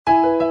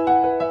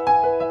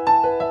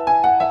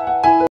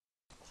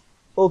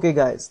Okay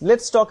guys,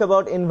 let's talk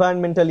about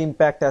environmental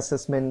impact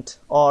assessment,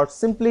 or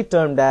simply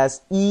termed as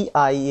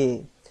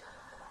EIA.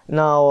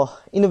 Now,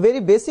 in a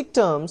very basic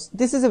terms,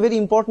 this is a very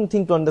important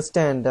thing to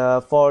understand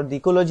for the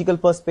ecological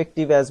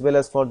perspective as well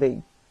as for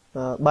the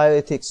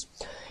bioethics.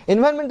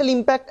 Environmental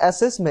impact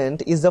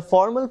assessment is the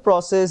formal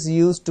process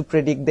used to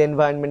predict the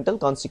environmental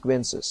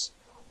consequences.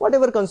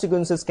 Whatever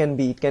consequences can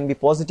be, it can be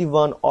positive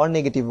one or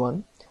negative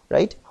one,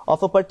 right,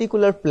 of a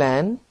particular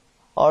plan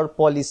or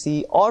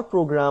policy or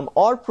program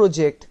or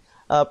project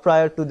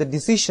prior to the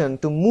decision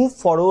to move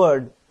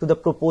forward to the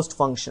proposed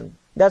function.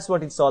 That's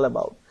what it's all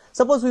about.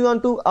 Suppose we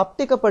want to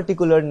uptake a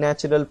particular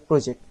natural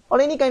project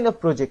or any kind of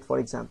project. For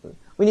example,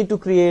 we need to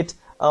create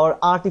our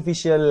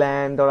artificial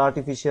land or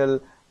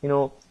artificial,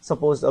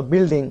 suppose a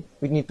building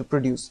we need to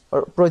produce,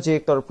 or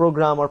project or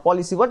program or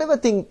policy, whatever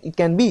thing it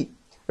can be,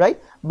 right?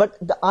 But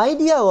the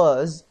idea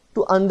was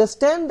to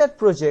understand that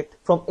project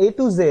from A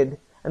to Z,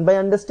 and by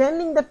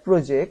understanding that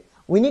project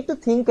we need to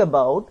think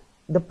about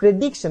the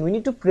prediction. We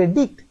need to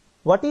predict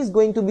what is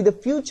going to be the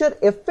future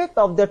effect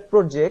of that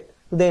project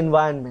to the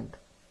environment.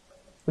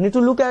 We need to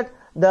look at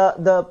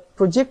the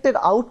projected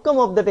outcome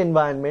of that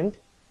environment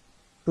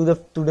to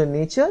the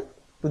nature,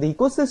 to the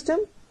ecosystem,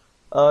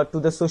 to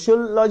the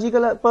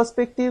sociological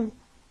perspective,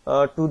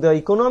 to the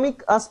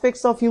economic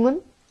aspects of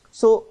human.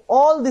 So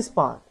all this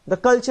part, the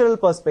cultural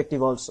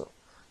perspective also.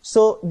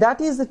 So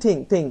that is the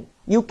thing.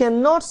 You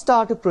cannot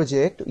start a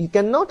project, you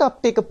cannot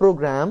uptake a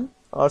program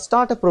or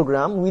start a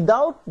program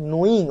without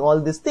knowing all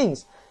these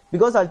things,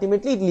 because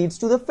ultimately it leads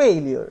to the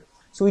failure.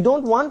 So we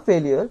don't want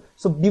failure.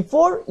 So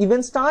before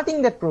even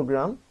starting that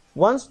program,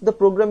 once the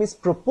program is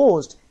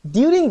proposed,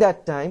 during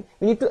that time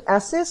we need to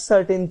assess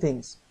certain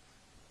things,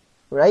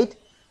 right?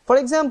 For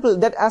example,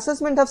 that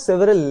assessment have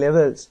several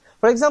levels.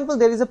 For example,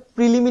 there is a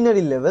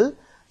preliminary level,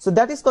 so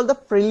that is called the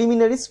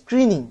preliminary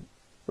screening,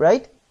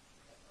 right?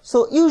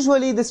 So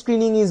usually the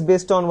screening is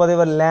based on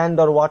whatever land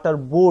or water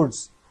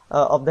boards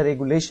of the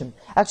regulation.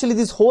 Actually,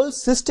 this whole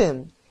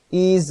system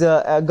is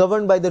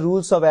governed by the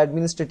rules of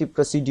administrative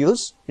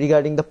procedures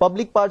regarding the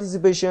public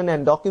participation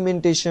and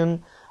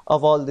documentation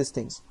of all these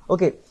things.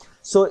 Okay,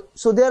 so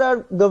there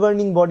are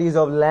governing bodies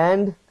of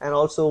land and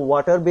also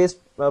water based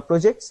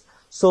projects.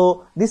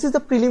 So this is the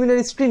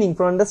preliminary screening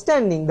for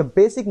understanding the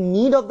basic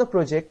need of the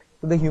project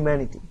to the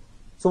humanity.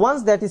 So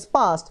once that is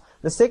passed,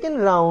 the second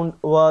round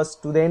was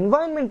to the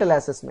environmental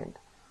assessment,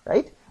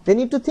 right? They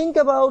need to think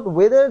about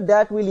whether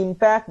that will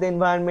impact the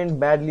environment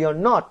badly or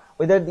not,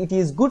 whether it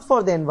is good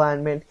for the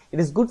environment, it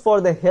is good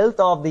for the health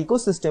of the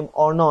ecosystem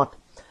or not.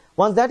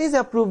 Once that is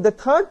approved, the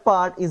third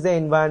part is the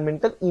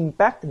environmental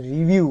impact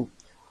review,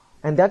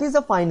 and that is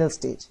the final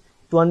stage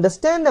to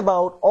understand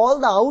about all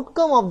the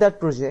outcome of that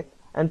project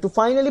and to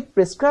finally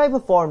prescribe a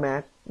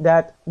format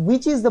that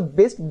which is the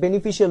best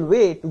beneficial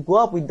way to go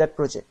up with that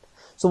project.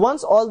 So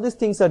once all these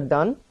things are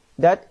done,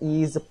 that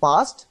is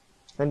passed,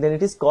 and then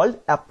it is called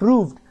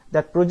approved.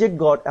 That project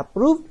got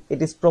approved,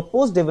 it is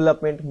proposed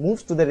development,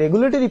 moves to the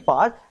regulatory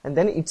part, and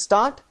then it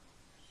start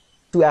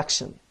to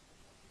action,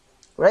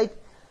 right?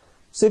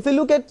 So if you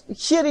look at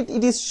here, it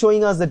is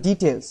showing us the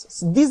details.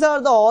 So these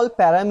are the all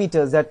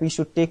parameters that we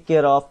should take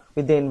care of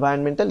with the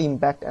environmental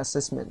impact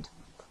assessment,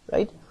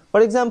 right?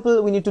 For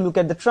example, we need to look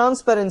at the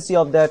transparency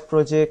of that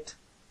project,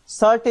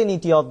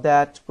 certainty of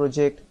that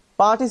project,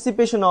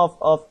 participation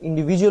of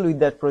individual with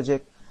that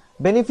project,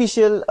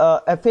 beneficial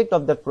effect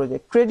of that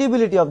project,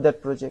 credibility of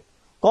that project,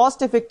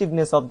 cost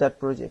effectiveness of that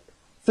project,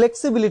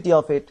 flexibility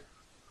of it,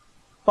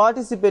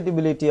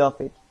 participability of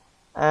it,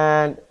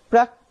 and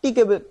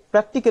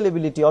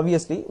practicability.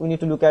 Obviously we need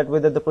to look at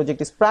whether the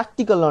project is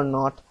practical or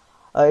not.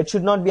 It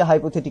should not be a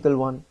hypothetical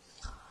one.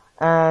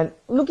 And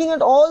looking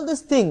at all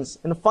these things,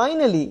 and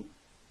finally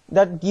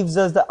that gives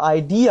us the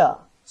idea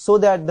so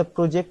that the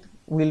project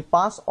will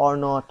pass or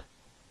not,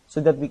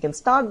 so that we can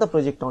start the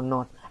project or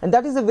not. And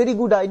that is a very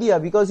good idea,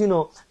 because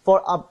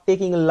for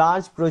uptaking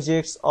large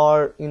projects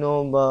or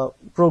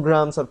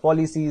programs or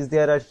policies,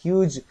 there are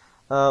huge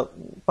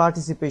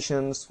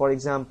participations, for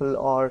example,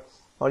 or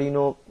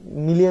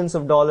millions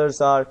of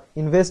dollars are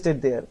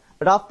invested there.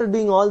 But after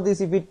doing all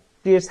this, if it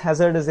creates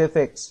hazardous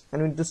effects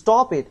and we need to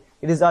stop it,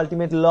 it is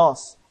ultimate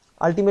loss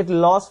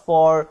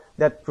for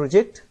that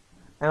project,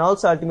 and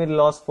also ultimate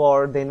loss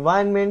for the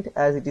environment,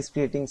 as it is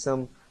creating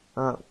some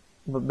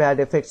bad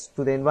effects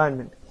to the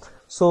environment.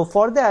 So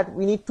for that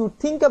we need to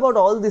think about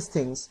all these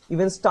things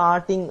even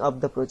starting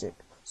up the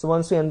project. So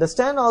once we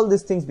understand all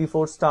these things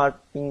before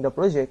starting the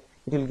project,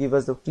 it will give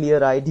us a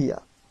clear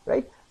idea,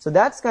 right? So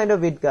that's kind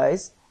of it,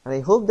 guys, and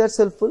I hope that's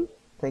helpful.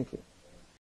 Thank you.